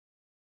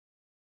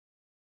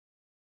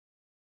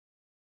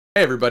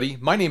Hey everybody,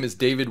 my name is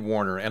David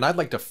Warner, and I'd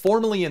like to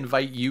formally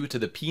invite you to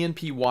the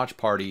PnP watch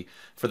party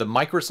for the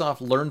Microsoft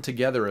Learn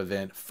Together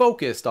event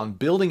focused on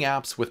building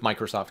apps with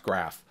Microsoft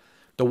Graph.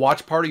 The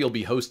watch party will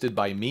be hosted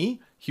by me,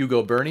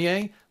 Hugo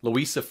Bernier,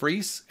 Louisa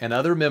Fries, and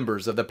other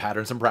members of the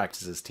Patterns and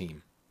Practices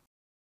team.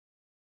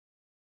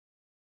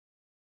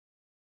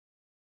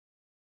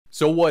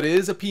 So what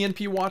is a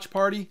PnP watch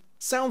party?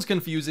 Sounds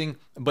confusing,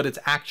 but it's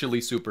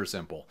actually super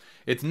simple.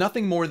 It's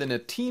nothing more than a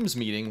Teams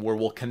meeting where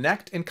we'll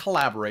connect and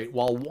collaborate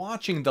while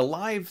watching the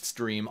live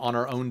stream on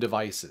our own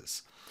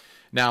devices.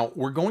 Now,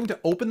 we're going to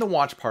open the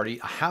watch party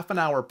a half an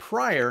hour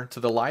prior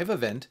to the live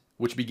event,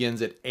 which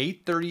begins at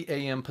 8:30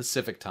 a.m.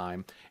 Pacific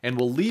time, and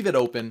we'll leave it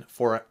open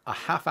for a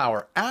half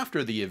hour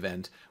after the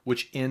event,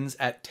 which ends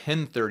at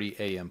 10:30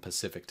 a.m.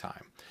 Pacific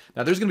time.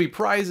 Now, there's going to be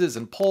prizes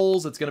and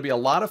polls. It's going to be a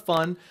lot of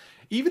fun.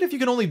 Even if you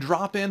can only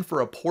drop in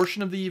for a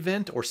portion of the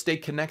event or stay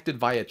connected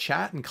via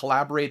chat and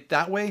collaborate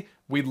that way,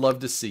 we'd love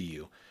to see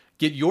you.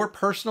 Get your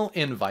personal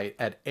invite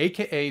at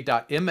aka.ms/PnP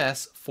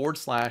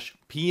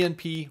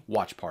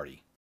watch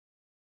party.